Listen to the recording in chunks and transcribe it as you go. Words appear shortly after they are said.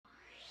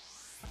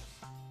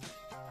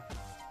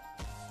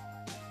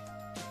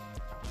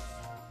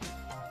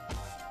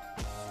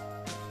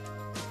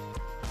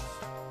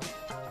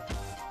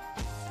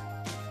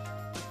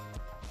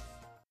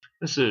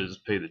This is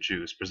Pay the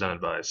Juice,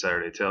 presented by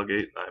Saturday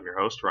Tailgate. I'm your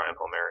host, Ryan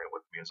Palmieri, and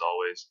with me, as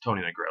always,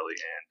 Tony Negrelli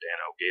and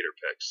Dano Gator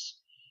Picks.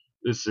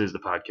 This is the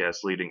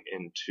podcast leading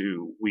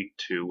into Week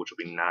 2, which will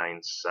be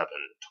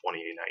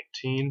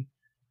 9/7/2019.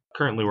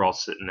 Currently, we're all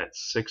sitting at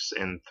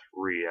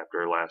 6-3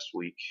 after last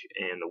week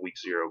in the Week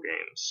 0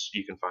 games.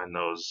 You can find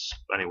those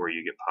anywhere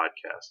you get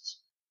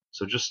podcasts.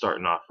 So just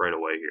starting off right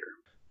away here.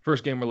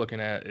 First game we're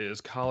looking at is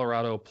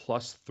Colorado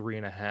plus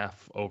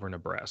 3.5 over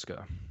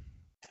Nebraska.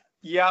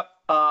 Yep.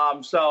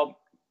 So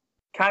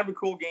kind of a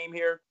cool game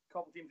here. A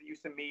couple teams that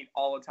used to meet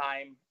all the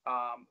time.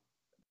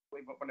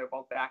 When they're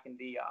both back in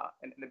the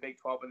Big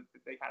 12, and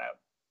they kind of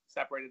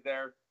separated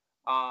there.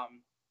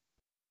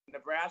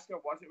 Nebraska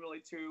wasn't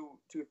really too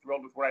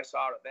thrilled with what I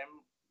saw of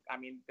them. I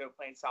mean, they were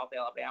playing South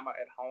Alabama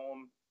at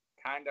home.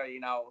 Kind of,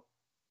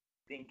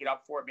 didn't get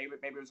up for it. Maybe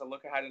it was a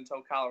look ahead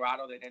until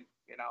Colorado. They didn't,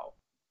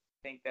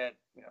 think that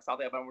South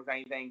Alabama was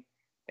anything.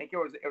 I think it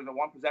was a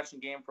one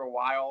possession game for a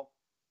while.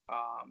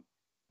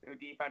 Their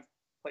defense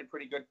played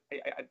pretty good.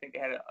 I think they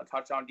had a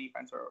touchdown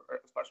defense or a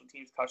special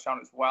teams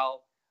touchdown as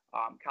well.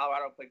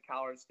 Colorado played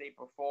Colorado State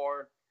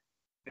before.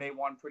 They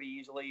won pretty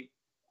easily.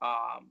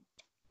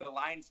 The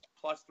line's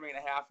plus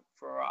 3.5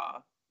 for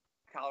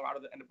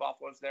Colorado, and the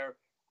Buffalo's there.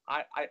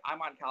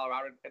 I'm on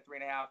Colorado at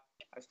 3.5.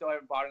 I still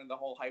haven't bought into the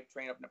whole hype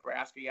train of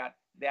Nebraska yet.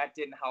 That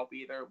didn't help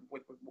either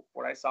with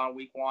what I saw in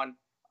Week 1.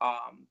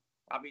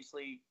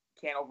 Obviously,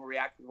 can't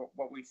overreact with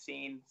what we've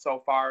seen so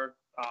far.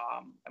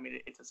 I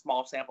mean, it's a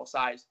small sample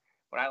size,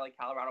 but I like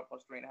Colorado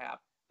plus 3.5.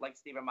 Like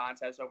Steven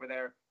Montez over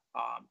there.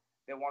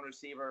 Their one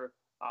receiver,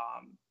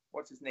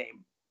 what's his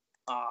name?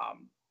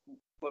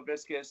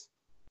 Laviscus.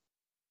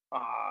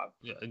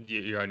 Yeah,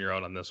 you're on your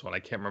own on this one. I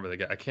can't remember the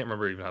guy. I can't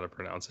remember even how to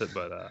pronounce it,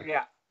 but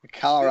yeah,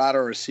 Colorado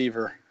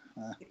receiver.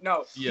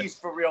 No, he's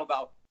for real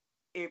though.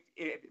 If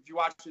you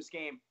watch this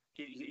game,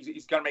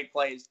 he's gonna make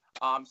plays.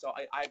 So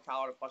I have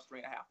Colorado plus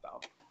 3.5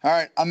 though. All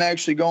right, I'm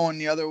actually going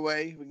the other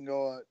way. We can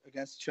go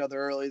against each other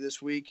early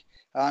this week.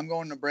 I'm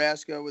going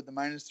Nebraska with the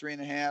minus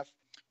 3.5.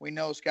 We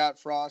know Scott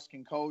Frost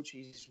can coach.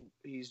 He's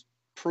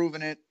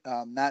proven it.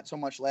 Not so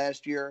much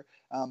last year,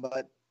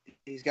 but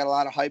he's got a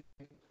lot of hype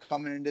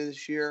coming into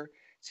this year.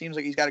 Seems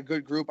like he's got a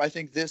good group. I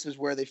think this is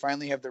where they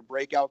finally have their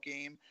breakout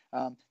game.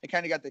 They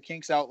kind of got the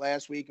kinks out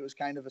last week. It was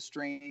kind of a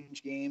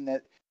strange game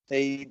that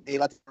they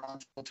let them run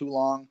for too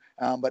long.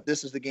 But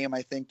this is the game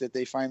I think that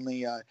they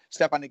finally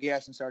step on the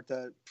gas and start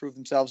to prove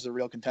themselves as a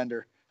real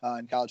contender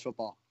in college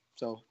football.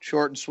 So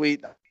short and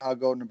sweet, I'll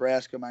go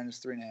Nebraska minus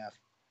 3.5.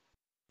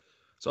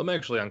 So I'm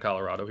actually on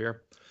Colorado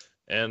here.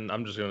 And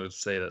I'm just going to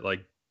say that,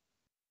 like,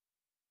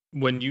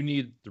 when you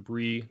need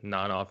 3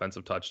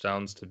 non-offensive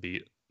touchdowns to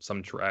beat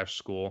some trash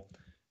school,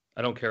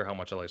 I don't care how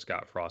much I like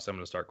Scott Frost. I'm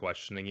going to start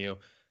questioning you.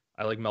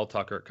 I like Mel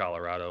Tucker at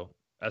Colorado,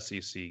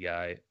 SEC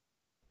guy,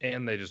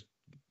 and they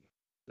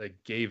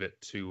gave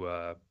it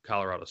to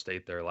Colorado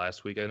State there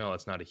last week. I know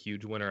it's not a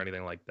huge win or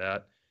anything like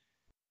that,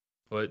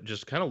 but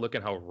just kind of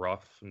looking how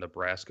rough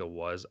Nebraska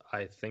was,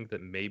 I think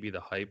that maybe the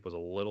hype was a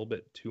little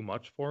bit too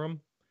much for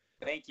them.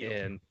 Thank you.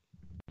 And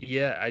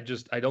yeah,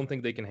 I don't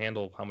think they can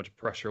handle how much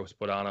pressure was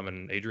put on them.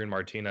 And Adrian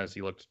Martinez,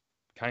 he looked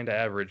kind of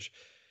average.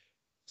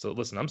 So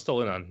listen, I'm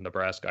still in on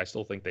Nebraska. I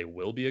still think they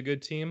will be a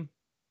good team,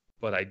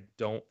 but I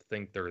don't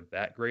think they're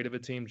that great of a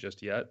team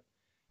just yet.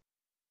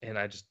 And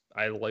I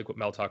like what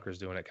Mel Tucker's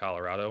doing at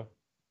Colorado.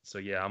 So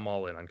yeah, I'm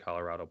all in on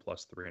Colorado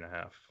plus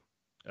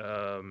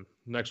 3.5.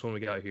 Next one we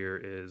got here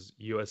is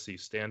USC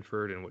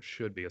Stanford, in what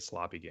should be a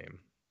sloppy game.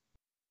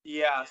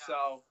 Yeah,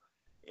 so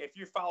if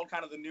you followed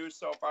kind of the news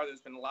so far,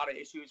 there's been a lot of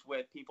issues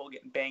with people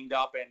getting banged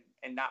up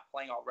and not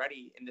playing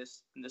already in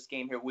this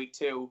game here, Week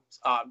 2.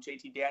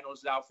 JT Daniels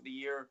is out for the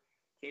year.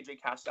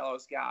 KJ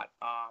Costello's got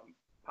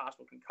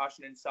possible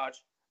concussion and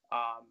such.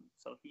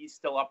 So he's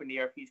still up in the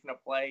air if he's going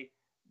to play.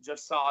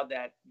 Just saw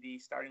that the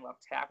starting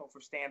left tackle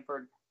for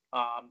Stanford,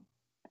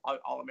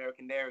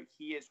 All-American there,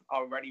 he is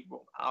already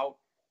ruled out.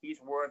 He's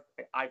worth,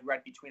 I've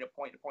read, between a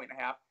point and a point and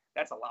a half.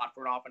 That's a lot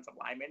for an offensive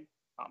lineman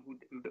who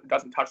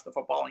doesn't touch the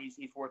football, and he's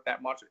worth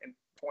that much in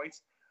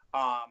points.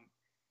 I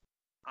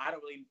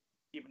don't really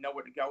even know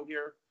where to go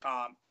here.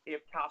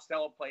 If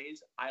Costello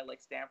plays, I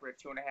like Stanford at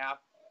 2.5.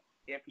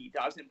 If he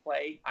doesn't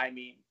play, I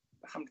mean,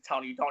 I'm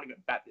telling you, don't even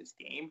bet this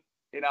game.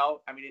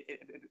 I mean,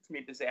 it's going to be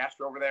a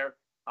disaster over there.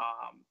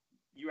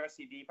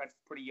 USC defense is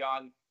pretty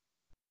young.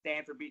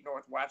 Stanford beat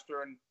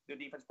Northwestern. Their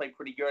defense played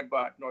pretty good,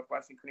 but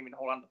Northwestern couldn't even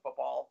hold on to the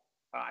football.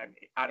 I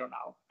don't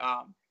know.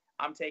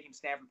 I'm taking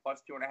Stanford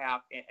plus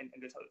 2.5 and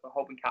just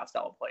hoping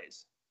Costello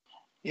plays.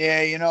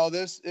 Yeah,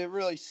 it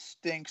really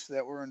stinks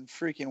that we're in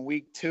freaking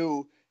Week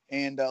 2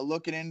 and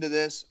looking into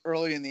this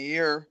early in the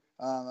year.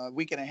 A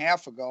week and a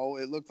half ago,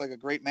 it looked like a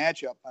great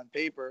matchup on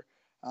paper,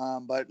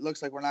 but it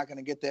looks like we're not going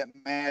to get that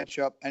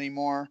matchup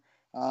anymore.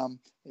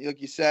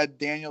 Like you said,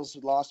 Daniels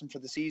lost him for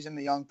the season,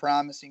 the young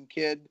promising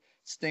kid.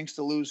 Stinks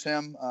to lose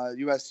him.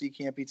 USC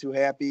can't be too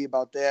happy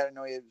about that. I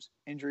know he was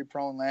injury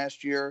prone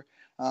last year.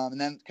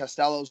 And then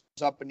Costello's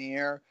up in the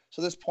air.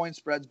 So this point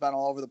spread's been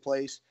all over the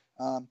place.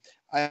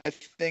 I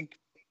think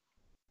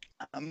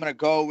I'm going to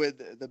go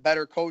with the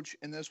better coach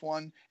in this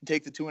one and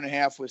take the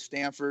 2.5 with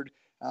Stanford.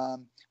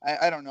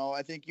 I don't know.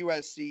 I think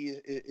USC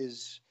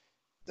is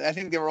I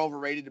think they were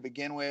overrated to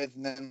begin with,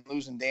 and then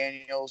losing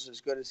Daniels, as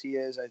good as he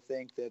is, I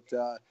think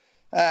that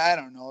I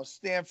don't know.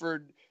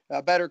 Stanford,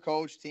 a better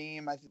coach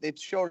team. They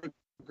showed a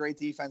great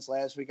defense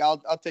last week. I'll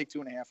take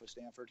 2.5 with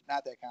Stanford.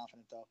 Not that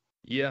confident though.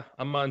 Yeah,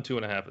 I'm on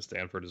 2.5 at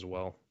Stanford as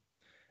well.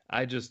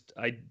 I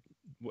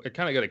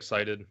kind of got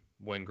excited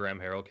when Graham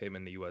Harrell came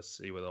into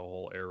USC with a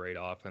whole air raid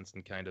offense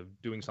and kind of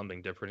doing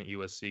something different at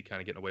USC, kind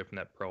of getting away from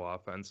that pro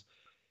offensive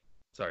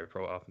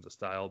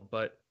style.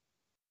 But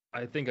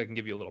I think I can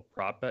give you a little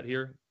prop bet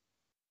here.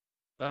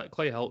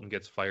 Clay Helton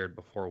gets fired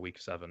before week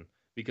 7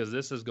 because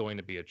this is going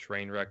to be a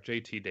train wreck.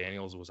 JT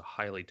Daniels was a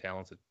highly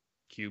talented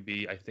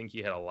QB. I think he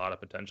had a lot of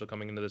potential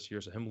coming into this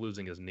year, so him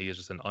losing his knee is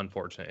just an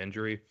unfortunate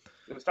injury.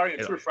 They're starting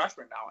a true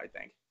freshman now, I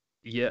think.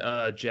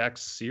 Yeah, Jack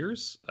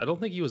Sears. I don't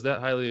think he was that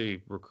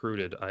highly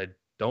recruited. I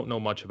don't know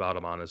much about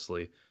him,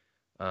 honestly.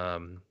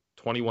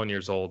 21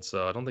 years old,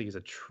 so I don't think he's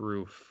a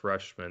true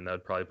freshman.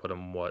 That'd probably put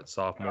him,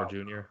 sophomore,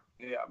 junior?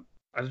 Yeah.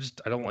 I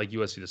don't like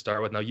USC to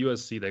start with. Now,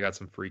 USC, they got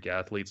some freak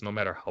athletes. No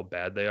matter how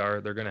bad they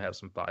are, they're going to have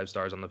some 5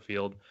 stars on the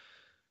field.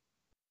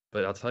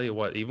 But I'll tell you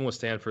what, even with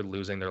Stanford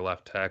losing their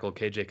left tackle,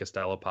 KJ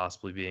Costello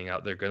possibly being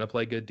out, they're going to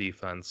play good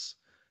defense,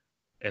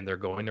 and they're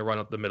going to run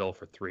up the middle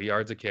for 3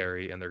 yards a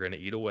carry, and they're going to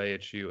eat away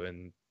at you.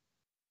 And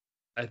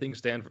I think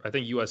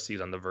USC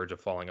is on the verge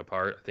of falling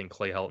apart. I think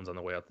Clay Helton's on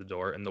the way out the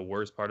door. And the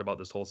worst part about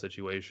this whole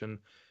situation,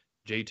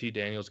 JT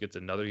Daniels gets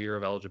another year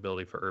of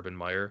eligibility for Urban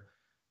Meyer,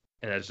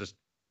 and that's just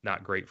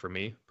not great for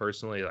me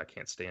personally. I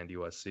can't stand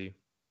USC.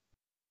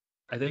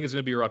 I think it's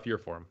going to be a rough year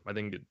for him. I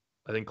think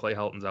Clay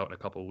Helton's out in a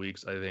couple of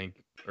weeks. I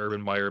think Urban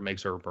Meyer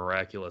makes a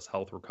miraculous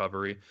health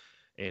recovery,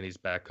 and he's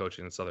back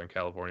coaching in Southern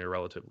California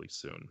relatively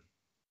soon.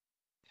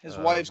 His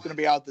wife's going to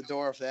be out the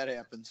door if that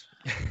happens.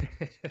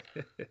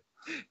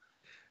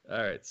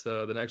 All right,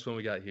 so the next one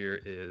we got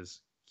here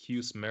is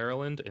Cuse,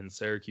 Maryland, and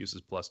Syracuse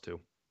is +2.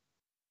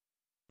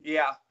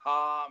 Yeah.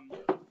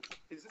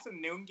 Is this a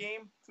noon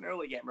game? It's an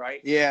early game,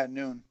 right? Yeah,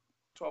 noon.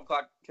 12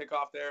 o'clock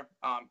kickoff there.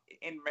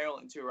 In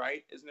Maryland too,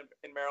 right? Isn't it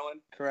in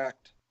Maryland?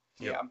 Correct.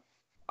 Yep.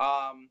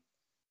 Yeah.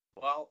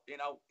 Well,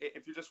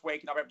 if you're just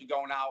waking up after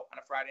going out on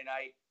a Friday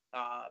night,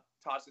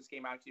 toss this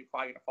game out, you're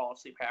probably gonna fall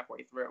asleep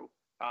halfway through.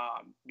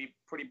 Be a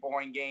pretty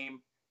boring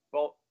game.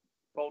 Both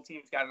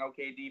teams got an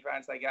okay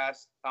defense, I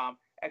guess.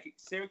 Actually,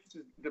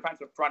 Syracuse's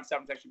defensive front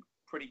seven is actually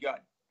pretty good,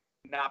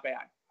 not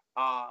bad.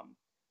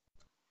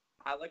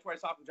 I liked what I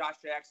saw from Josh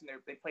Jackson.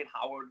 They played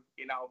Howard.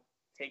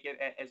 Take it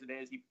as it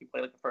is. He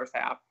played like the first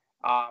half.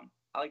 I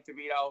like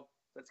DeVito.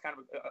 That's kind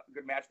of a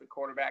good match with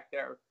quarterback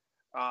there.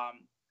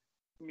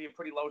 It's gonna be a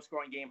pretty low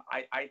scoring game.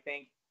 I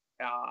think.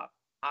 I'm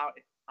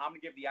gonna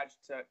give the edge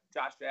to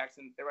Josh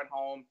Jackson. They're at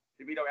home.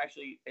 DeVito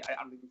actually, I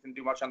don't think he can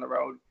do much on the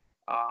road.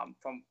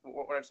 From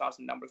what I saw,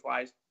 some numbers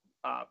wise,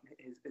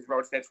 his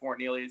road stats weren't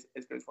nearly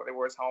as good as what they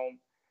were at home.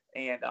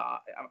 And I'm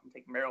gonna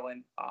take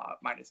Maryland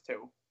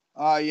 -2.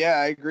 Yeah,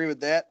 I agree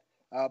with that.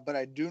 But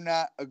I do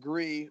not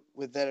agree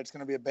with that it's going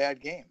to be a bad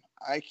game.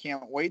 I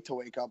can't wait to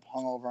wake up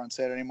hungover on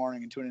Saturday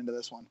morning and tune into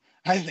this one.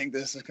 I think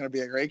this is going to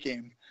be a great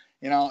game.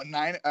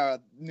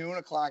 Noon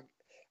o'clock,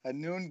 a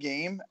noon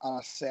game on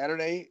a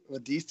Saturday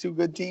with these two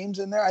good teams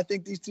in there. I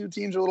think these two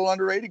teams are a little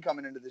underrated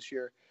coming into this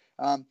year.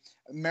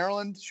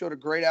 Maryland showed a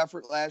great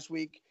effort last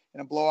week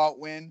in a blowout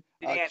win.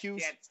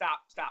 Stop.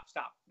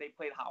 They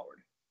played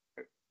Howard.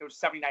 It was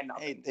 79-0.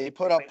 Hey, they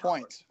put up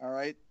points. Howard. All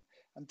right.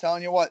 I'm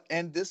telling you what,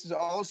 and this is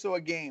also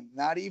a game,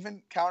 not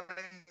even counting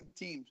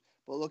teams,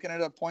 but looking at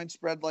a point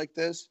spread like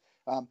this,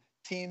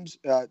 teams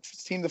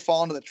seem to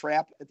fall into the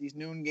trap at these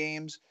noon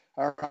games.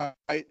 All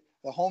right,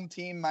 the home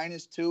team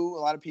 -2, a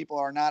lot of people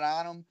are not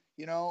on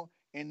them,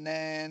 and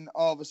then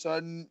all of a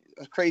sudden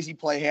a crazy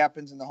play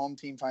happens and the home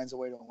team finds a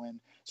way to win.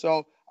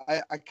 So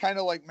I kind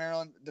of like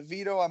Maryland.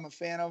 DeVito I'm a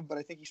fan of, but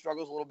I think he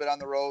struggles a little bit on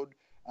the road.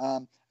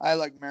 I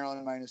like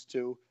Maryland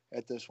 -2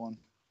 at this one.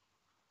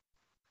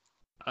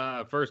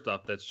 First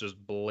off, that's just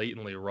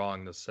blatantly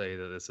wrong to say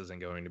that this isn't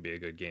going to be a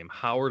good game.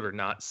 Howard or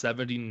not,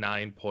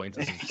 79 points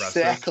is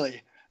impressive.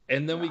 Exactly.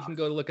 And then we can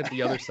go look at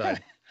the other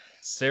side.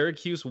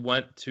 Syracuse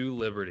went to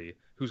Liberty,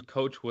 whose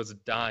coach was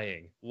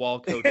dying while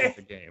coaching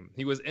the game.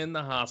 He was in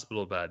the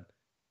hospital bed,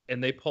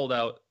 and they pulled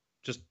out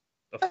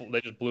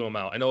they just blew him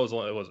out. I know it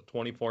was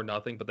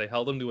 24-0, but they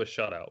held him to a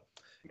shutout.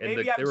 And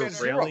they were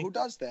railing. Who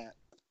does that?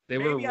 They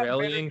were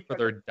rallying for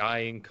their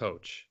dying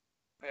coach.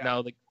 Yeah.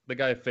 Now, the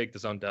guy faked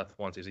his own death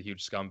once. He's a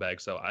huge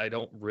scumbag, so I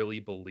don't really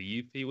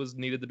believe he was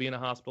needed to be in a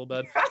hospital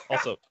bed.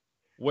 Also,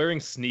 wearing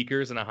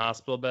sneakers in a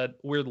hospital bed,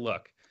 weird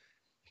look.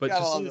 But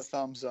got all the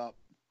thumbs up.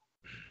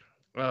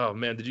 Oh,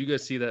 man, did you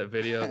guys see that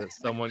video that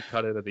someone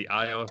cut it at the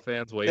Iowa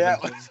fans waving?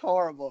 That was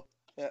horrible.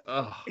 Yeah.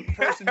 Oh. The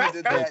person who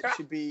did that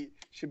should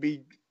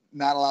be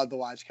not allowed to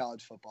watch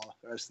college football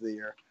the rest of the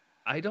year.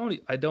 I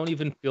don't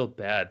even feel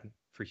bad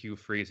for Hugh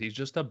Freeze. He's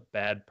just a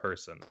bad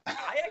person.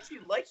 I actually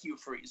like Hugh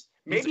Freeze.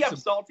 Maybe I'm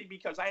salty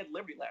because I had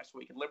Liberty last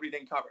week and Liberty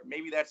didn't cover.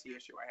 Maybe that's the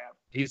issue I have.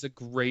 He's a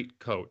great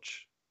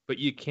coach, but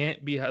you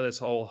can't be this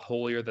whole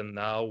holier than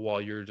thou while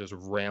you're just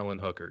railing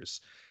hookers.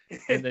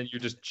 And then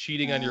you're just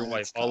cheating on your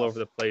wife all over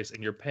the place,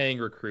 and you're paying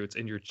recruits,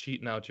 and you're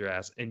cheating out your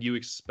ass, and you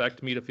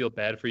expect me to feel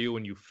bad for you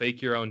when you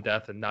fake your own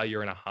death and now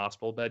you're in a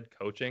hospital bed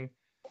coaching?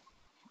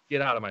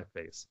 Get out of my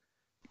face.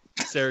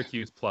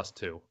 Syracuse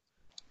 +2.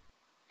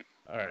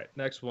 All right,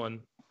 next one,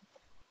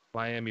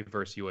 Miami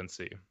versus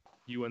UNC.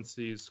 UNC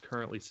is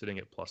currently sitting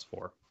at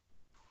 +4.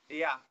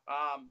 Yeah.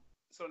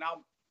 So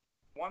now,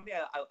 one thing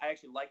I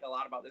actually like a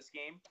lot about this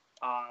game,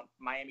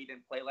 Miami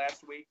didn't play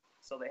last week,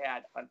 so they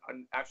had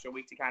an extra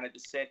week to kind of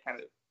just sit, kind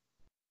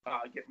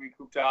of get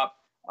recouped up,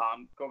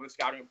 go over the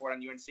scouting report on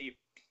UNC.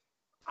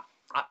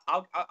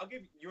 I'll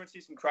give UNC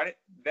some credit.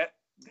 That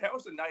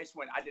was a nice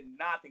win. I did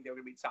not think they were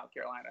going to beat South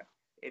Carolina.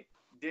 It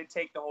did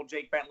take the whole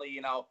Jake Bentley,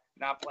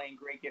 not playing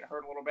great, getting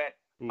hurt a little bit.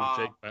 Ooh,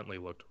 Jake Bentley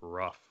looked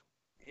rough.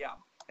 Yeah.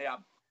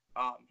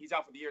 He's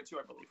out for the year too,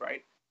 I believe,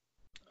 right?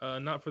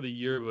 Not for the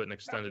year, but an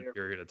extended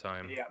period of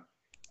time. Yeah.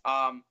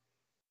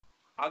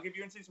 I'll give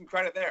UNC some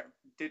credit there.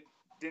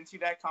 Didn't see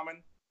that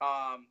coming.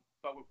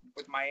 But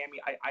with Miami,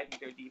 I think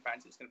their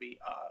defense is going to be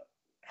a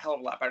hell of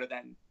a lot better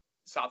than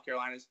South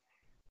Carolina's.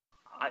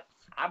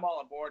 I'm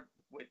all aboard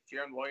with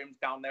Jaron Williams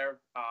down there.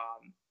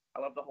 I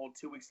love the whole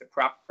 2 weeks to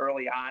prep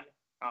early on.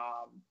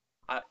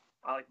 I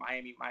like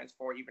Miami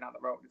 -4 even on the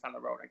road. It's on the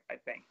road, I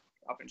think,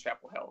 up in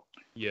Chapel Hill.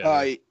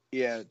 Yeah.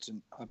 It's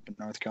up in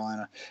North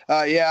Carolina.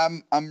 Yeah,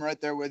 I'm right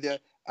there with you.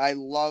 I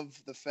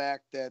love the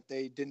fact that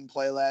they didn't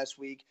play last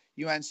week.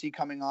 UNC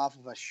coming off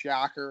of a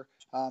shocker.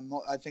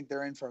 I think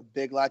they're in for a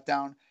big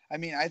letdown. I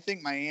mean, I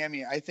think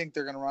Miami,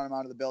 they're going to run them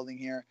out of the building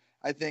here.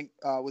 I think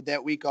with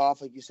that week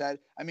off, like you said,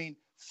 I mean,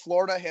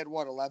 Florida had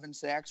 11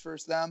 sacks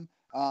versus them,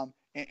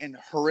 and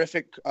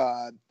horrific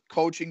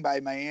coaching by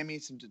Miami,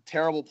 some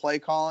terrible play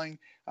calling,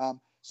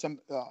 some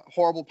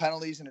horrible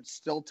penalties, and it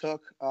still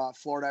took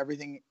Florida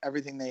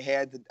everything they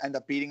had to end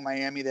up beating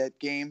Miami that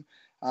game.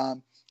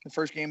 The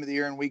first game of the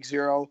year in week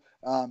 0.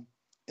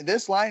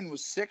 This line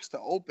was 6 to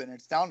open.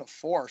 It's down to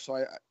 4.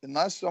 So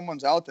unless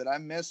someone's out that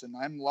I'm missing,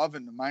 I'm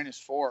loving the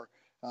 -4.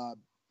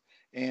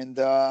 And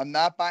I'm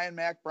not buying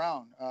Mac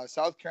Brown.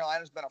 South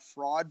Carolina's been a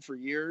fraud for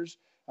years,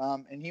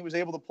 and he was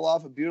able to pull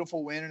off a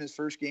beautiful win in his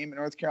first game in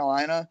North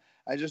Carolina.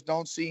 I just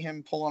don't see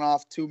him pulling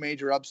off 2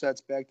 major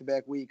upsets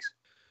back-to-back weeks.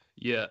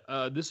 Yeah,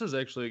 this is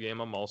actually a game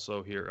I'm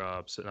also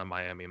here sitting on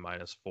Miami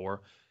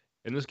 -4.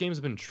 And this game's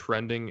been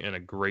trending in a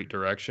great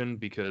direction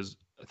because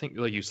I think,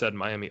 like you said,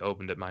 Miami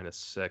opened at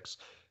 -6.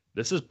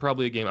 This is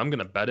probably a game I'm going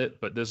to bet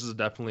it, but this is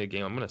definitely a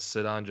game I'm going to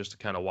sit on just to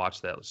kind of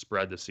watch that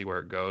spread to see where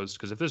it goes.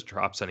 Because if this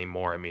drops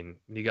anymore, I mean,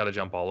 you got to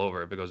jump all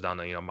over. If it goes down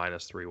to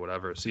 -3,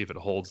 whatever, see if it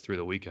holds through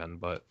the weekend.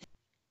 But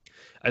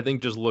I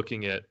think just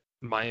looking at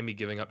Miami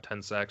giving up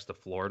 10 sacks to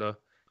Florida,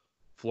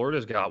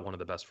 Florida's got one of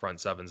the best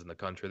front sevens in the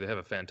country. They have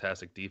a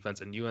fantastic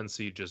defense, and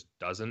UNC just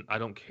doesn't. I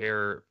don't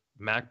care.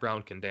 Mac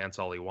Brown can dance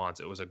all he wants.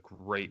 It was a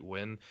great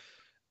win.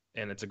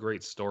 And it's a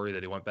great story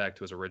that he went back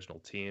to his original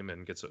team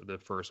and gets the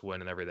first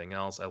win and everything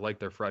else. I like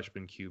their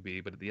freshman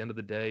QB, but at the end of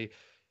the day,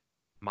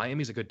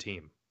 Miami's a good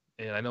team.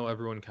 And I know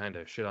everyone kind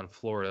of shit on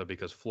Florida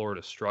because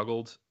Florida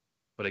struggled.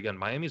 But again,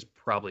 Miami's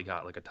probably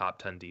got like a top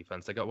 10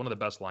 defense. They got one of the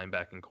best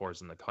linebacking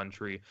cores in the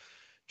country.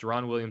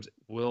 Jaron Williams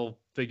will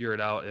figure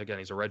it out. Again,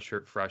 he's a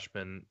redshirt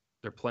freshman.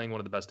 They're playing one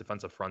of the best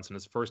defensive fronts in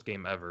his first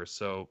game ever.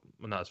 So,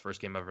 well, not his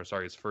first game ever.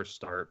 Sorry, his first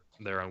start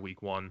there on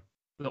week 1.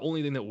 The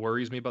only thing that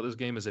worries me about this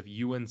game is if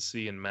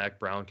UNC and Mac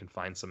Brown can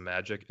find some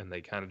magic and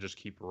they kind of just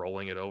keep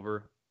rolling it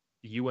over.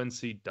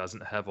 UNC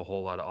doesn't have a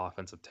whole lot of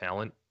offensive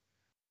talent.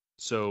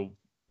 So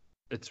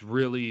this is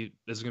going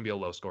to be a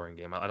low-scoring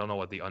game. I don't know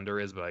what the under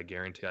is, but I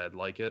guarantee I'd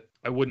like it.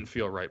 I wouldn't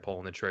feel right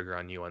pulling the trigger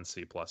on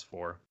UNC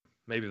 +4.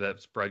 Maybe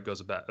that spread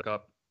goes back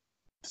up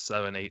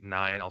 7, 8,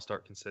 9. I'll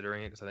start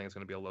considering it because I think it's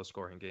going to be a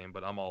low-scoring game,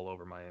 but I'm all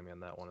over Miami on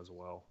that one as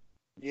well.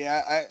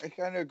 Yeah, I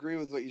kind of agree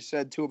with what you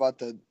said, too, about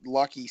the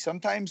lucky.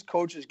 Sometimes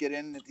coaches get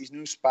in at these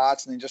new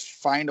spots and they just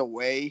find a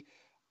way.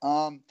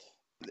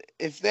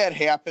 If that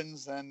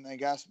happens, then I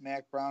guess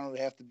Mac Brown would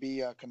have to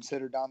be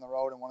considered down the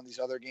road in one of these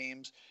other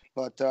games.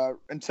 But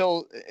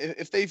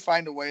if they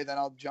find a way, then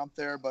I'll jump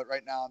there. But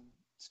right now I'm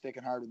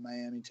sticking hard with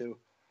Miami, too.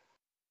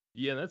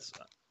 Yeah,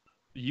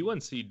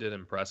 UNC did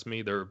impress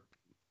me.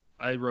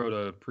 I wrote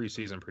a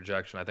preseason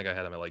projection. I think I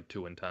had them at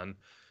 2-10.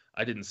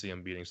 I didn't see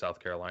them beating South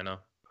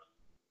Carolina.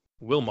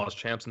 Will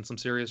Muschamp's in some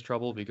serious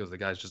trouble because the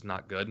guy's just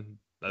not good.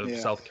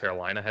 South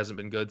Carolina hasn't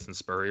been good since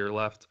Spurrier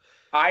left.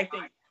 I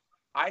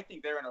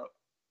think they're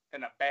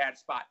in a bad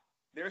spot.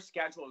 Their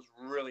schedule is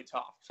really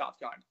tough. South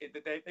Carolina,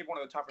 they have one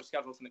of the toughest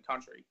schedules in the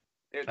country.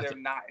 They're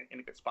not in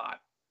a good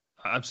spot.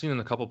 I've seen in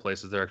a couple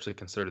places they're actually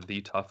considered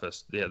the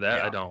toughest.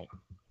 I don't.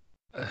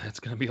 It's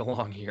going to be a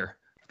long year.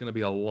 It's going to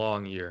be a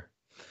long year.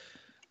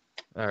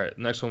 All right,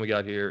 next one we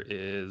got here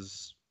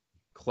is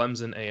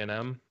Clemson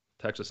A&M.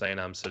 Texas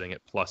A&M sitting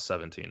at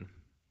 +17.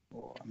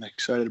 Oh, I'm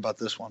excited about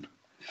this one.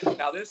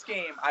 Now, this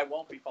game, I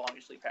won't be falling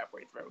asleep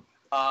halfway through.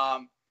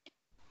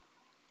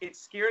 It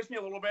scares me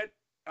a little bit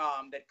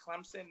that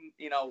Clemson,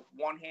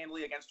 won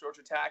handily against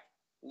Georgia Tech.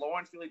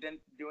 Lawrence really didn't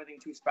do anything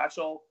too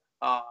special.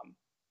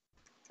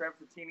 Travis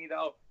Etienne,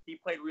 though, he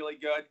played really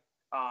good.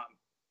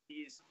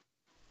 He's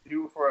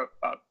due for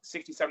a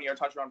 60, 70-yard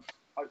touchdown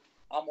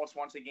almost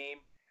once a game.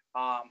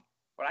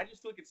 But I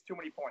just feel like it's too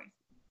many points.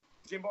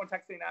 Jimbo and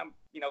Texas A&M,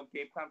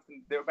 gave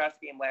Clemson their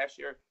best game last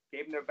year,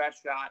 gave them their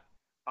best shot.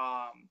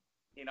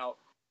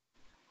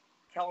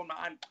 Kellen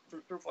Mond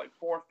threw for like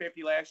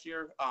 450 last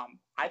year.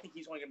 I think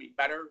he's only going to be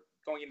better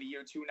going into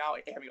year 2 now,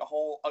 having a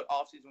whole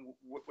offseason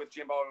with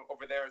Jimbo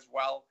over there as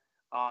well.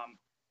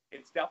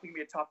 It's definitely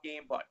going to be a tough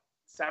game, but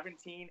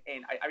 17,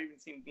 and I've even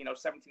seen,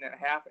 17 and a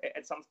half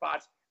at some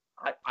spots.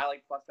 I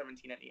like plus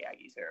 17 at the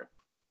Aggies here.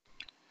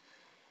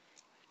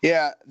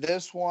 Yeah,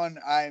 this one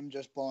I'm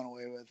just blown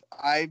away with.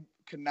 I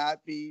could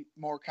not be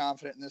more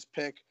confident in this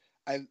pick.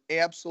 I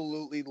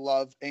absolutely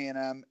love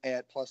A&M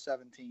at plus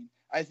 17.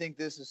 I think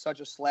this is such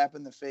a slap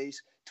in the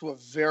face to a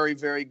very,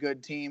 very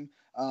good team,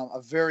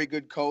 a very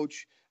good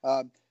coach.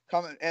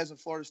 Coming as a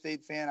Florida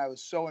State fan, I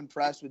was so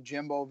impressed with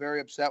Jimbo,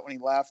 very upset when he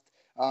left.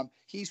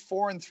 He's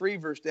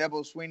 4-3 versus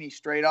Dabo Swinney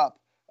straight up.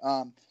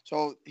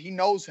 So he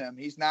knows him.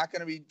 He's not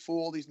going to be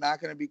fooled. He's not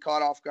going to be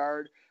caught off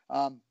guard.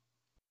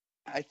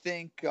 I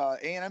think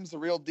A&M's the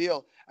real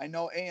deal. I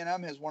know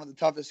A&M has one of the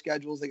toughest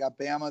schedules. They got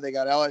Bama, they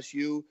got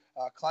LSU,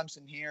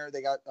 Clemson here.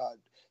 They got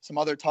some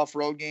other tough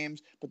road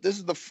games. But this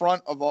is the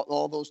front of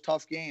all those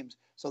tough games.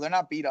 So they're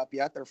not beat up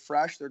yet. They're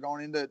fresh. They're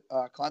going into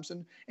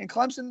Clemson. And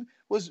Clemson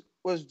was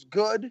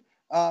good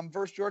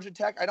versus Georgia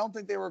Tech. I don't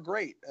think they were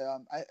great.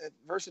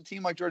 Versus a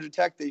team like Georgia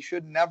Tech, they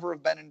should never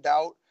have been in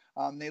doubt.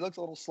 They looked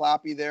a little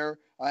sloppy there.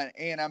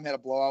 A&M had a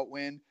blowout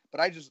win. But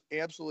I just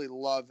absolutely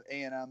love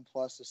A&M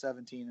plus the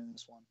 17 in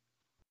this one.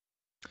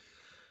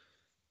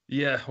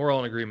 Yeah, we're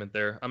all in agreement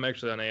there. I'm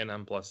actually on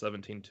A&M plus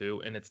 17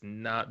 too, and it's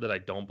not that I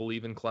don't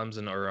believe in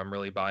Clemson or I'm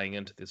really buying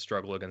into the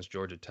struggle against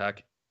Georgia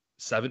Tech.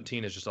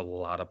 17 is just a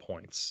lot of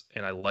points,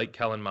 and I like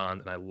Kellen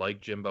Mond and I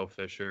like Jimbo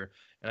Fisher,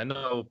 and I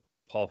know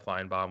Paul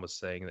Feinbaum was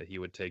saying that he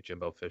would take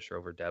Jimbo Fisher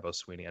over Dabo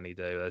Swinney any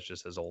day. That's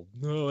just his old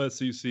no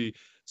SEC.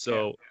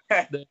 So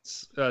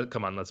that's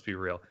come on, let's be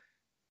real.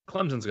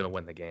 Clemson's going to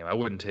win the game. I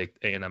wouldn't take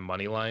A&M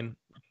money line.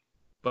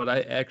 But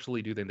I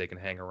actually do think they can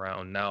hang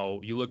around.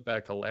 Now, you look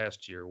back to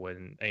last year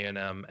when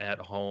A&M at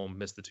home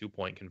missed the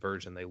 2-point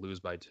conversion. They lose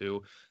by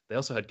 2. They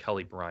also had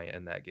Kelly Bryant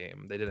in that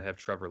game. They didn't have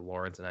Trevor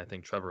Lawrence, and I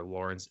think Trevor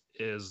Lawrence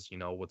is,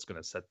 what's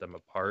going to set them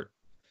apart.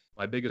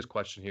 My biggest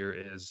question here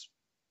is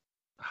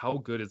how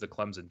good is the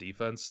Clemson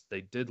defense?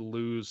 They did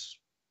lose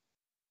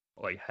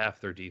like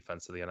half their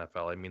defense to the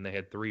NFL. I mean, they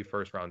had 3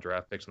 first-round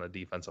draft picks on the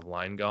defensive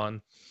line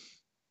gone.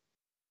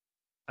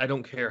 I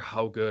don't care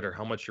how good or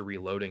how much you're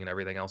reloading and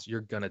everything else,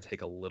 you're going to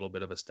take a little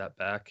bit of a step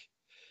back.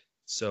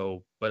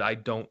 So, but I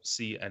don't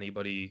see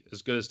anybody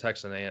as good as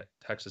Texas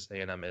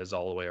A&M is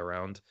all the way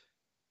around.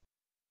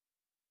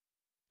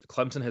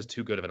 Clemson has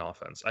too good of an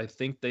offense. I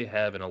think they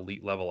have an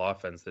elite level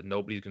offense that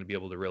nobody's going to be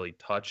able to really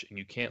touch. And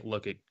you can't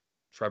look at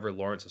Trevor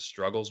Lawrence's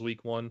struggles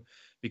week 1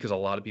 because a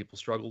lot of people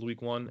struggled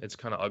week 1. It's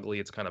kind of ugly.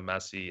 It's kind of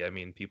messy. I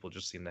mean, people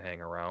just seem to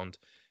hang around.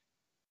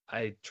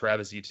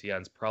 Travis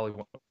Etienne's probably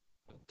one of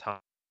the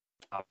top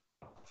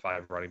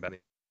 5 running back in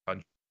the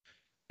country.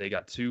 They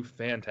got 2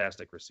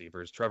 fantastic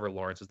receivers. Trevor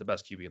Lawrence is the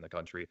best QB in the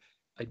country.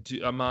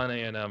 I'm on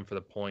A&M for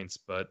the points,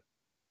 but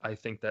I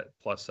think that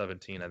plus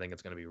 17, I think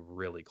it's going to be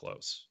really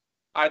close.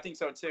 I think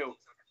so too.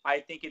 I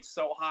think it's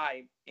so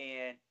high,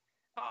 and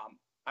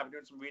I've been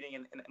doing some reading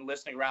and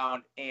listening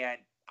around, and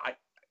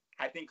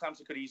I think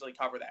Clemson could easily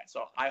cover that.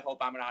 So I hope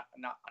I'm not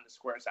on the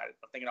square side.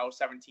 I'm thinking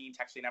 17,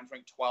 Texas A&M's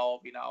ranked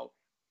 12. It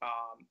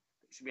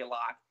should be a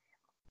lock.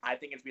 I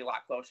think it's be a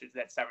lot closer to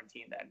that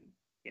 17 than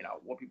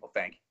what people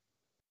think.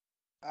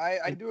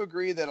 I do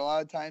agree that a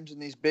lot of times in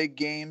these big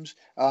games,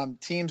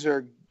 teams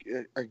are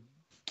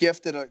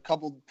gifted a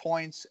couple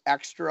points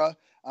extra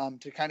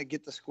to kind of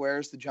get the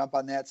squares to jump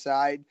on that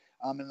side.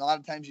 And a lot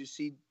of times you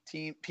see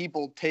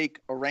people take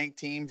a ranked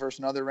team versus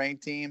another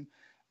ranked team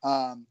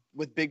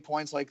with big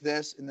points like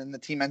this, and then the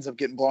team ends up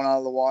getting blown out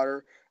of the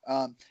water.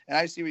 And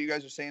I see what you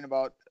guys are saying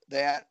about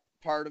that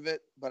part of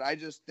it, but I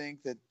just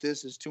think that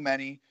this is too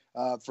many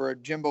for a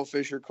Jimbo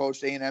Fisher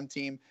coached A&M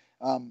team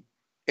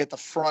at the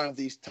front of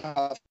these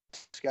tough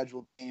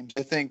scheduled games.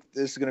 I think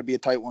this is going to be a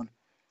tight one.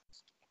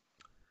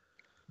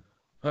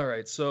 All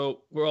right,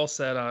 so we're all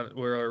set on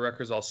where our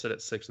records all sit at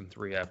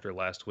 6-3 after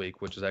last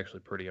week, which is actually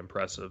pretty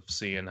impressive,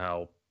 seeing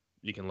how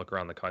you can look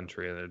around the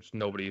country and there's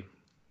nobody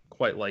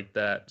quite like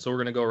that. So we're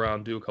going to go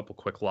around, do a couple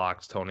quick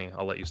locks. Tony,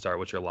 I'll let you start.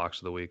 What's your locks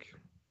of the week?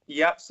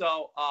 Yep.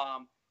 So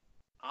I'm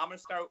going to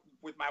start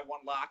with my one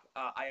lock.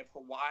 I have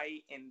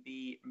Hawaii in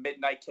the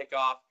midnight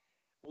kickoff.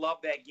 Love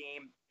that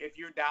game. If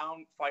you're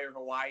down, fire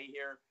Hawaii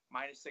here,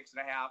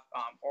 -6.5.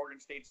 Oregon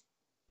State's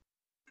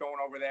going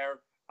over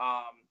there.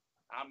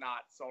 I'm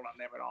not sold on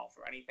them at all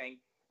for anything.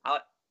 I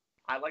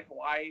like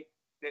Hawaii.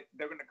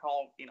 They're going to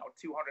call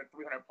 200,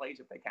 300 plays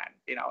if they can.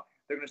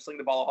 They're going to sling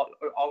the ball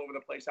all over the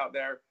place out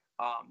there.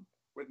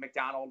 With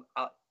McDonald,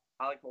 I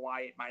like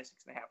Hawaii at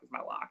 -6.5 is my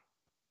lock.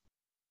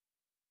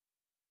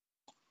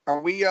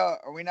 Are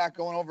we not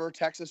going over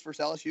Texas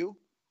versus LSU?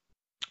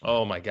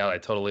 Oh my God, I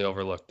totally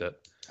overlooked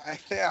it.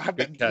 I've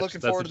been Good catch.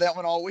 looking forward to that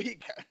one all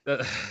week.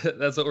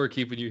 That's what we're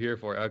keeping you here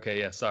for. Okay,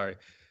 yeah, sorry.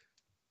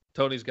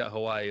 Tony's got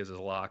Hawaii as his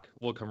lock.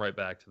 We'll come right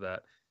back to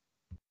that.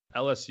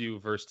 LSU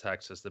versus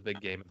Texas, the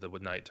big game of the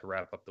night to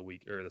wrap up the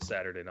week or the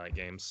Saturday night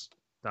games.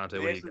 Dante,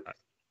 what do you got?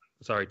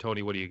 Sorry,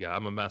 Tony, what do you got?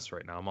 I'm a mess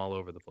right now. I'm all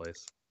over the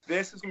place.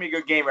 This is gonna be a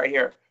good game right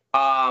here.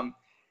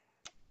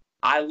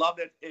 I love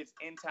that it's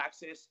in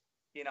Texas.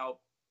 You know,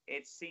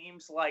 it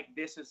seems like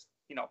this is,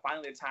 you know,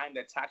 finally the time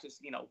that Texas,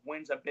 you know,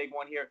 wins a big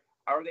one here.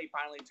 Are they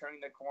finally turning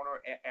the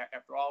corner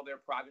after all their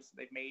progress that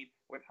they've made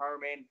with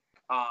Herman?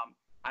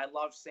 I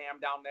love Sam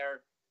down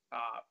there.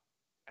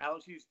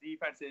 LSU's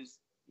defense is,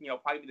 you know,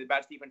 probably the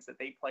best defense that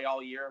they play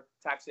all year,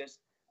 Texas,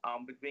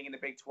 with being in the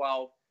Big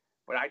 12.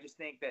 But I just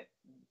think that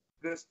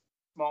this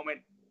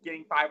moment,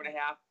 getting 5.5,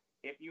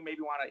 if you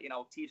maybe want to, you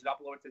know, tease it up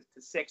a little bit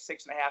to 6,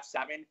 6.5,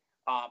 7, then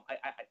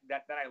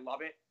I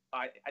love it.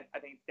 I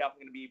think it's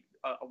definitely going to be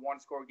a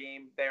one-score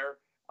game there.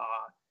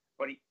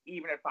 But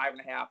even at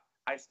 5.5,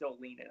 I still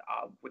lean it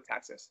with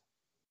Texas.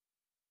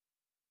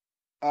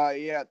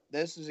 Yeah,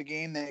 this is a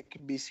game that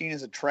can be seen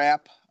as a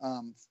trap.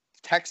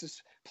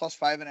 Texas plus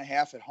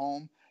 5.5 at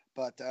home,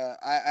 but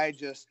I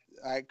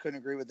couldn't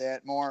agree with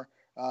that more.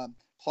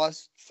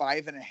 Plus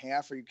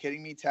 5.5. Are you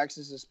kidding me?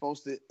 Texas is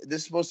supposed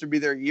to be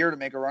their year to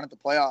make a run at the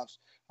playoffs.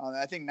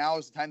 I think now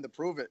is the time to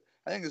prove it.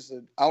 I think this is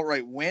an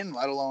outright win,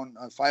 let alone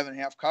a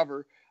 5.5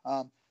 cover.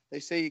 They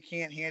say you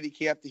can't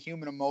handicap the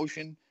human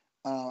emotion.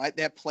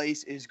 That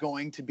place is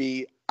going to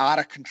be out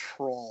of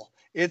control.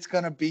 It's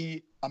going to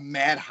be a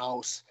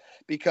madhouse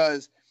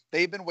because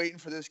they've been waiting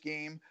for this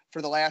game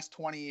for the last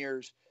 20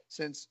 years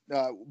since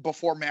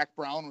before Mac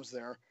Brown was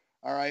there.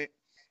 All right.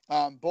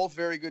 Both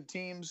very good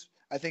teams.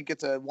 I think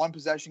it's a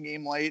one-possession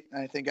game late,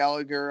 and I think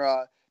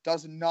Gallagher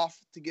does enough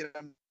to get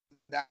them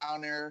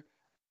down there.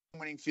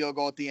 Winning field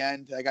goal at the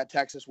end. I got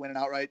Texas winning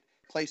outright.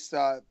 Place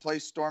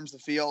storms the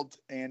field,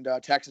 and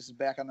Texas is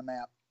back on the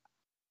map.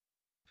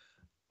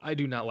 I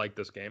do not like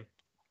this game.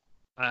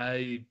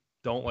 I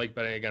don't like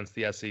betting against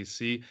the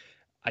SEC.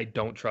 I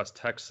don't trust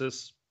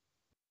Texas,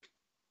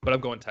 but I'm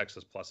going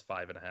Texas plus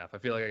 5.5. I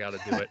feel like I got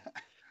to do it.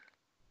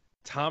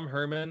 Tom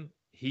Herman,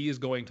 he is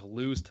going to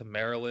lose to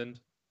Maryland,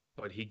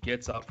 but he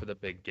gets up for the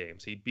big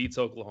games. He beats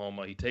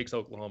Oklahoma. He takes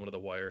Oklahoma to the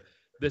wire.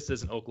 This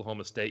isn't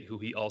Oklahoma State, who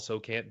he also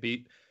can't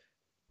beat.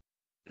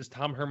 Is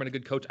Tom Herman a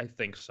good coach? I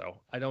think so.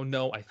 I don't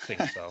know. I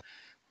think so.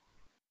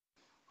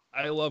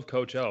 I love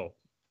Coach O.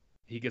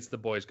 He gets the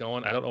boys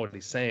going. I don't know what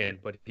he's saying,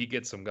 but he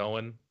gets them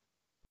going.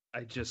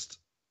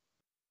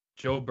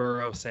 Joe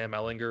Burrow, Sam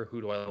Ehlinger, who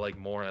do I like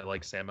more? I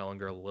like Sam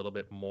Ehlinger a little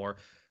bit more.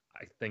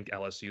 I think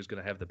LSU is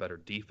going to have the better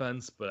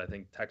defense, but I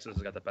think Texas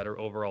has got the better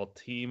overall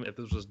team. If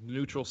this was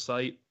neutral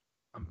site,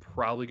 I'm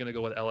probably going to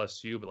go with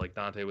LSU, but like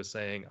Dante was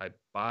saying, I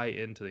buy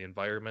into the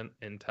environment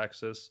in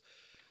Texas.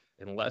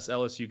 Unless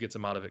LSU gets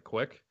them out of it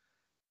quick.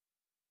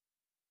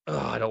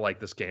 I don't like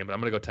this game, but I'm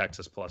going to go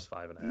Texas plus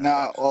 5.5.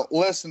 No, well,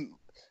 listen,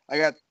 I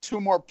got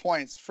 2 more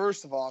points.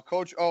 First of all,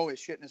 Coach O is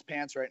shitting his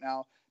pants right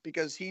now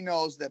because he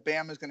knows that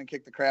Bama's going to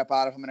kick the crap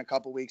out of him in a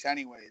couple weeks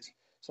anyways.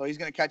 So he's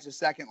going to catch a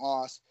second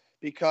loss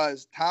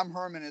because Tom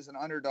Herman is an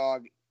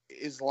underdog,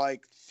 is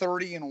like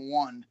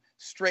 30-1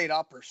 straight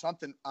up or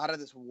something out of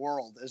this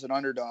world as an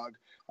underdog.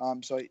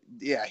 So,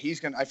 yeah,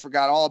 I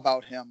forgot all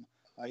about him.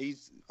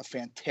 He's a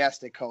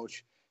fantastic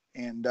coach.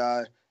 And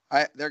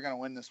they're going to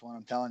win this one,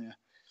 I'm telling you.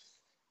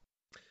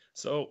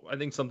 So I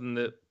think something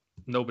that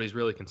nobody's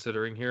really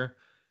considering here,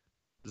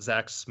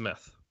 Zach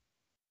Smith.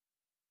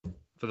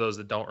 For those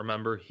that don't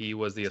remember, he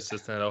was the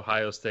assistant at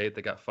Ohio State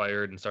that got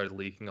fired and started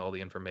leaking all the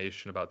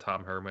information about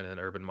Tom Herman and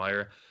Urban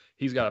Meyer.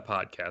 He's got a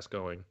podcast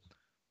going.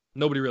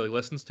 Nobody really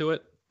listens to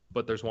it,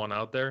 but there's one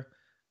out there.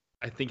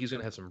 I think he's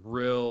going to have some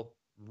real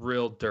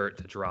dirt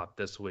to drop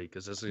this week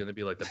because this is going to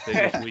be like the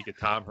biggest week of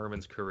Tom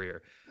Herman's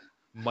career.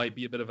 Might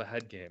be a bit of a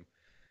head game.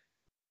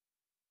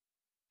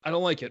 I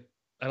don't like it.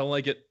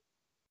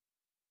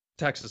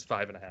 Texas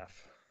 5.5.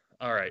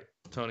 All right,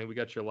 Tony, we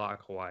got your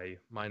lock, Hawaii,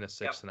 minus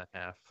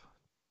 6.5.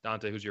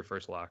 Dante, who's your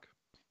first lock?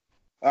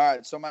 All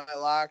right, so my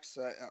locks,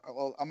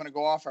 I'm going to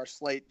go off our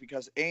slate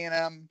because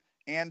A&M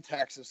and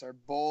Texas are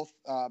both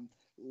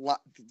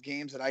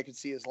games that I could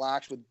see as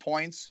locks with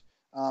points.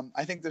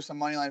 I think there's some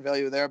money line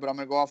value there, but I'm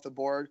going to go off the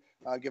board,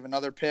 give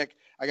another pick.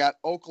 I got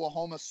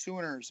Oklahoma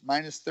Sooners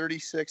minus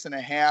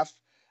 36.5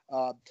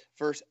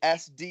 versus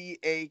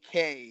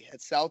SDAK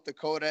at South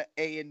Dakota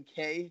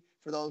A&K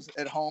for those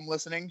at home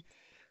listening.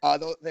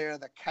 They're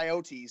the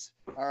Coyotes.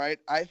 All right.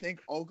 I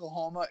think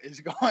Oklahoma is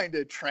going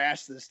to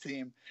trash this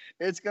team.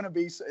 They're going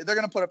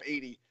to put up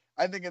 80.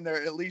 I think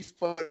they're at least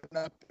putting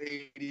up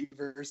 80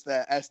 versus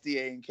the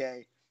SDA and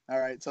K. All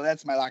right. So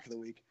that's my lock of the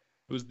week.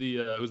 Who's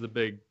the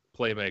big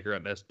playmaker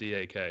at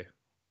SDAK?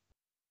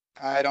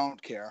 I don't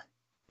care.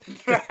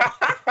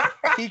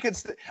 He could.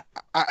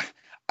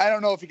 I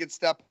don't know if he could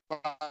step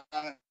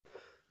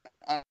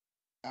on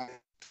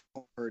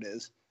where it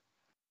is.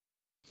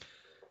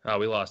 Oh,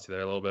 we lost you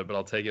there a little bit, but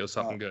I'll take it with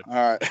something good.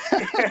 All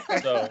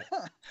right. So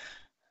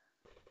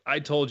I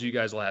told you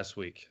guys last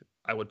week,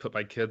 I would put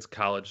my kids'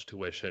 college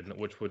tuition,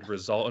 which would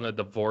result in a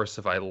divorce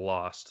if I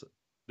lost,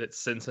 that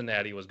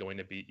Cincinnati was going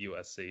to beat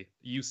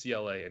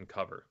UCLA, and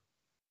cover.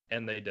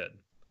 And they did.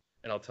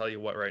 And I'll tell you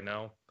what right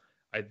now,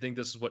 I think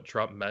this is what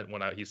Trump meant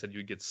when he said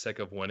you'd get sick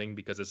of winning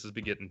because this has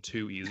been getting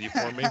too easy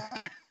for me.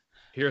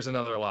 Here's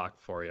another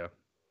lock for you.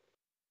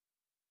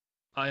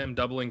 I am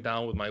doubling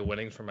down with my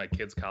winnings for my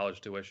kids' college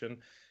tuition,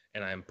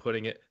 and I am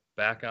putting it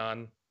back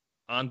on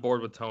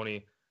board with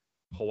Tony,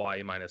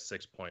 Hawaii minus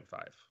 6.5.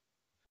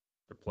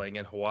 They're playing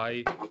in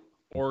Hawaii.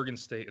 Oregon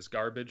State is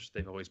garbage.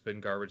 They've always been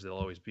garbage. They'll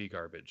always be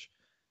garbage.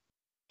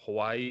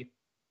 Hawaii,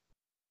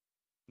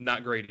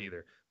 not great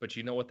either. But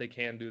you know what they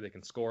can do? They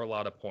can score a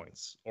lot of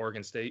points.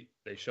 Oregon State,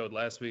 they showed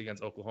last week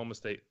against Oklahoma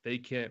State, they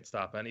can't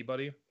stop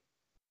anybody.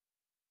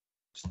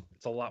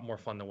 It's a lot more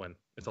fun to win.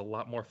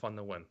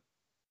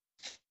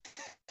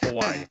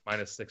 Hawaii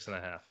minus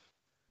 6.5.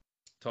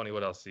 Tony,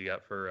 what else do you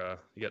got for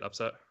you get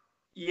upset?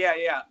 Yeah.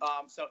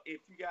 So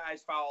if you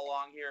guys follow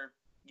along here,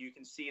 you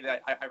can see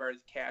that I've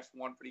already cashed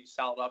one pretty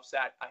solid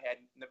upset. I had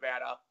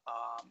Nevada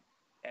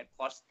at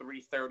plus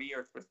 330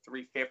 or for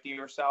 350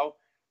 or so.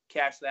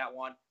 Cashed that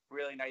one.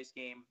 Really nice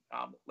game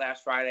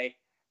last Friday.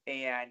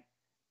 And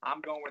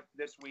I'm going with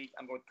this week.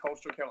 I'm going with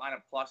Coastal Carolina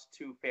plus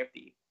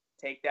 250.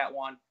 Take that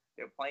one.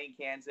 They're playing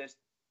Kansas.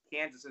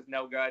 Kansas is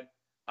no good.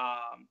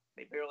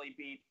 They barely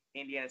beat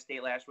Indiana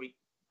State last week.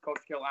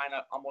 Coastal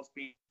Carolina almost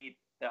beat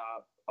the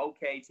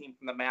OK team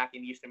from the MAC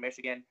in Eastern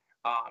Michigan.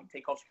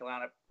 Take Coastal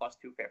Carolina plus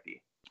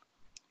 250.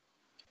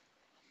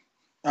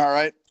 All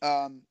right.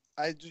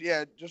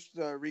 Just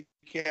to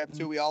recap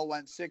too, we all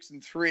went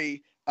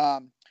 6-3.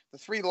 The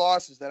 3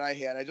 losses that I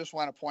had, I just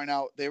want to point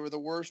out, they were the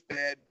worst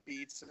bad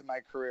beats in my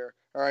career.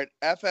 All right.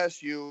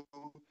 FSU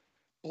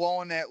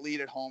blowing that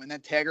lead at home, and then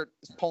Taggart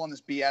is pulling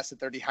this BS that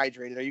they're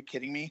dehydrated. Are you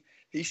kidding me?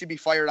 He should be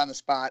fired on the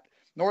spot.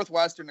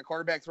 Northwestern, the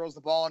quarterback throws the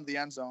ball into the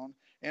end zone.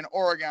 And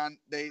Oregon,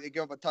 they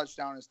give up a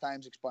touchdown as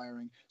time's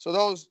expiring. So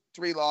those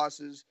 3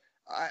 losses,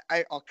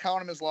 I'll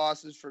count them as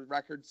losses for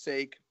record's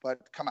sake,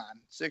 but come on,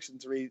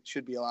 6-3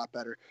 should be a lot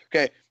better.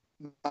 Okay,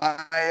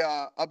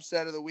 my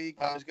upset of the week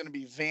is going to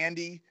be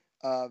Vandy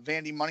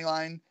money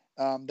line.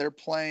 They're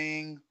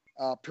playing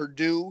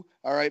Purdue.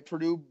 All right,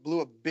 Purdue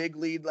blew a big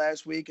lead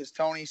last week, as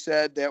Tony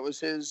said. That was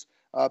his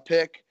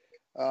pick.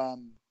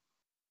 And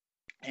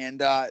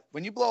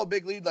when you blow a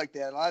big lead like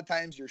that, a lot of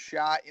times you're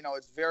shot.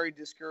 It's very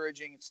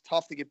discouraging. It's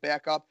tough to get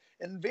back up.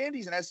 And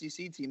Vandy's an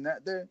SEC team.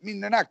 They're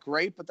not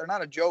great, but they're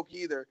not a joke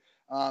either.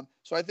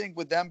 So I think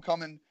with them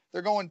coming,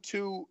 they're going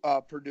to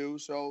Purdue.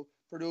 So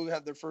Purdue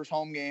have their first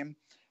home game.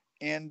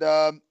 And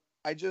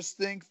I just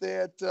think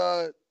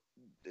that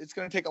it's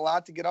going to take a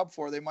lot to get up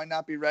for. They might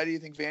not be ready. I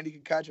think Vandy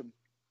can catch them.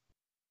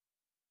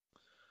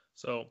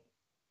 So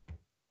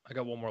I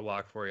got one more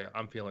lock for you.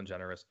 I'm feeling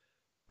generous.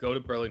 Go to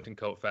Burlington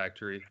Coat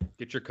Factory.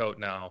 Get your coat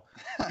now,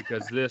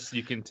 because this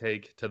you can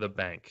take to the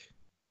bank.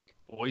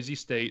 Boise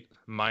State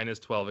minus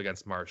 12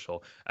 against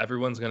Marshall.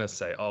 Everyone's going to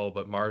say, oh,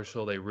 but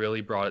Marshall, they really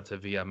brought it to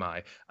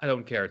VMI. I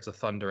don't care. It's a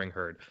thundering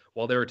herd.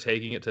 While they were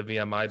taking it to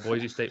VMI,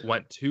 Boise State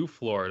went to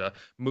Florida,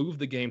 moved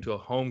the game to a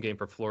home game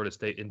for Florida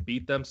State, and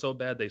beat them so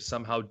bad they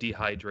somehow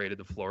dehydrated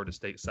the Florida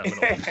State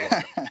Seminoles.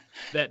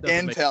 That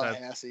doesn't make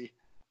sense.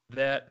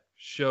 That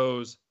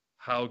shows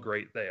how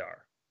great they are.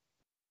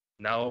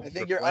 Now, I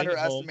think you're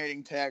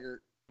underestimating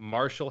Taggart.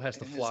 Marshall has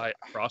to fly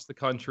across the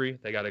country.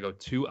 They got to go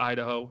to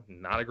Idaho.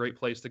 Not a great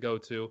place to go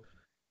to.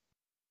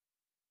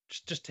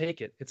 Just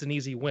take it. It's an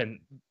easy win.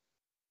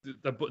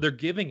 They're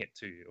giving it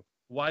to you.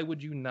 Why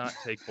would you not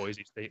take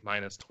Boise State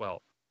minus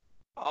 12?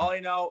 All I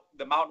know,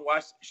 the Mountain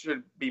West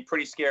should be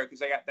pretty scared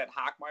because they got that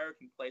Hockmeyer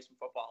can play some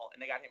football,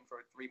 and they got him for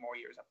 3 more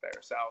years up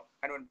there. So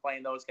I know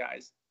playing those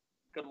guys.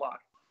 Good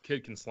luck.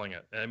 Kid can sling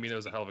it. I mean, it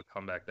was a hell of a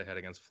comeback they had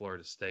against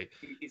Florida State.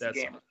 He's a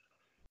gamer.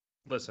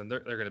 Listen, they're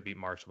going to beat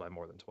Marshall by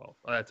more than 12.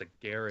 That's a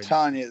guarantee. I'm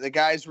telling you, the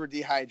guys were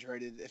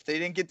dehydrated. If they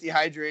didn't get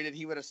dehydrated,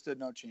 he would have stood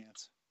no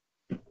chance.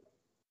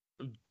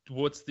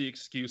 What's the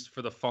excuse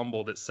for the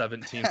fumble that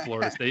 17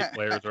 Florida State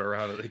players are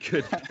around that they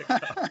couldn't pick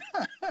up?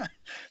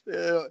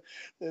 That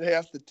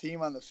half the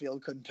team on the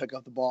field couldn't pick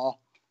up the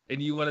ball.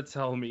 And you want to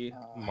tell me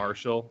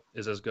Marshall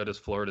is as good as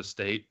Florida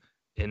State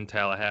in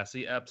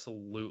Tallahassee?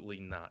 Absolutely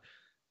not.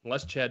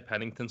 Unless Chad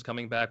Pennington's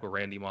coming back where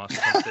Randy Moss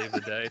can save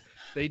the day,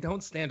 they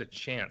don't stand a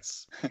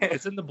chance.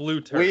 It's in the blue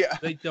turf.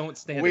 They don't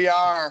stand a chance. We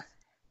are.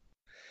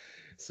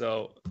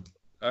 So,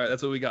 all right,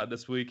 that's what we got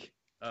this week.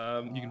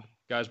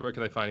 Guys, where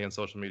can they find you on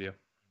social media?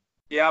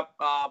 Yep.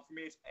 For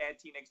me, it's at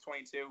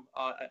TNix22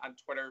 on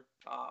Twitter.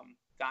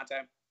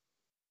 Dante.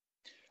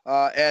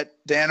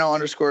 At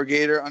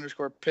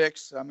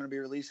Dano_Gator_picks. I'm going to be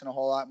releasing a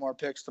whole lot more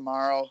picks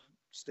tomorrow.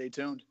 Stay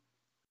tuned.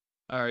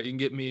 All right, you can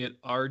get me at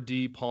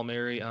RD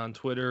Palmieri on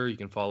Twitter. You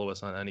can follow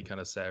us on any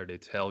kind of Saturday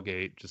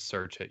tailgate. Just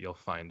search it, you'll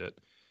find it.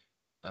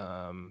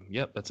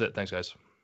 Yep, that's it. Thanks, guys.